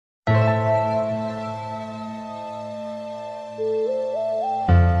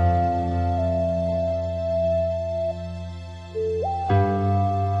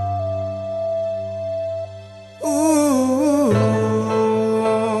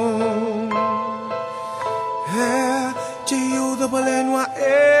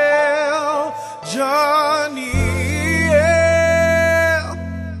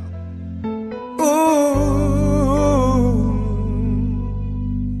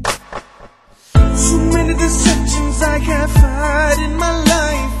So many deceptions I have had in my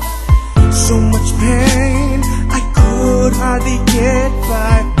life. So much pain I could hardly get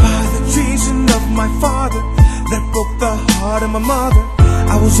by the treason of my father that broke the heart of my mother.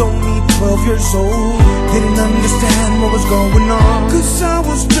 I was only 12 years old, didn't understand what was going on, 'cause I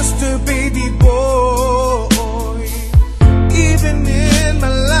was just a baby boy. Even in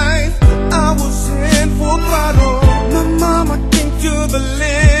my life, I was in full throttle. My mama came to the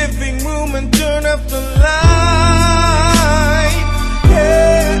living room and turned up the light.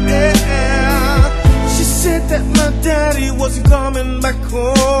 Yeah, she said that my daddy wasn't coming back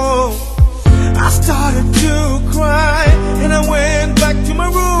home. I started to cry and I went back to my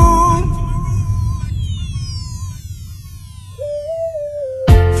room.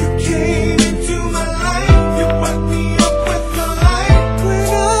 You came into my life, you brought me up with your light. When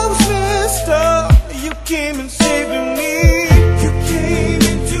I was messed up, you came and saved me. You came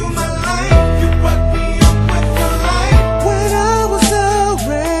into my life, you brought me up with your light. When I was a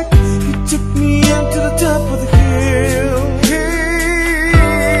wreck, you took me up to the top of the hill.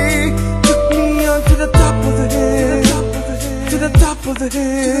 To the top of the hill, to the top of the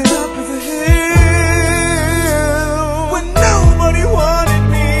hill, to the top of the hill. When nobody wanted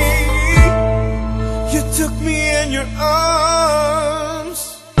me, you took me in your arms.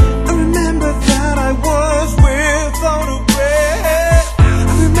 I remember that I was without a breath. I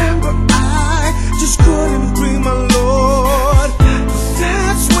remember I just couldn't breathe, my Lord.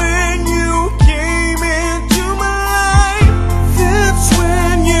 That's when you came into my life. That's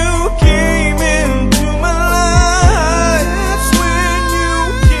when you came into my life. That's when you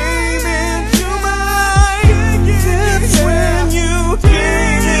came into my life. That's when you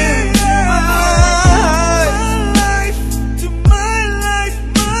came into my life. To my life,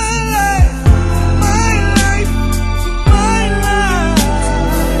 my life, my life, to my life,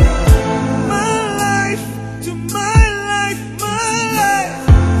 my life, to my life, my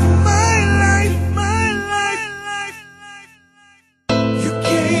life, my life, my life. You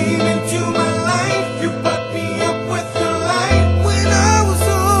came into my life, you brought me up with your light. When I was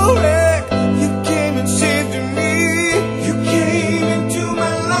so wrecked, you came and saved me. You came into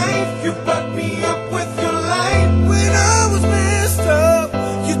my life, you brought me up with your light. When I was messed up,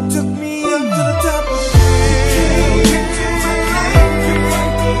 you took me up to the top of the hill. You came into my life, you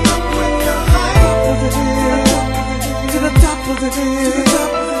brought me up with your light. To the top of the hill, to the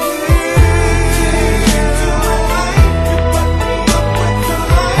top of the hill.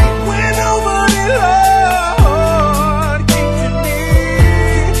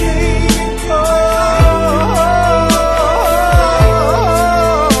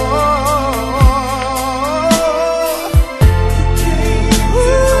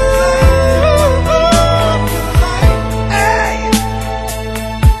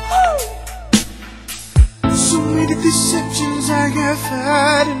 So many deceptions I have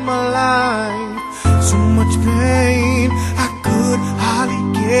had in my life. So much pain I could hardly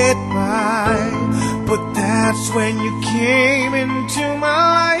get by. But that's when you came into my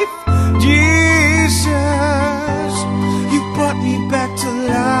life.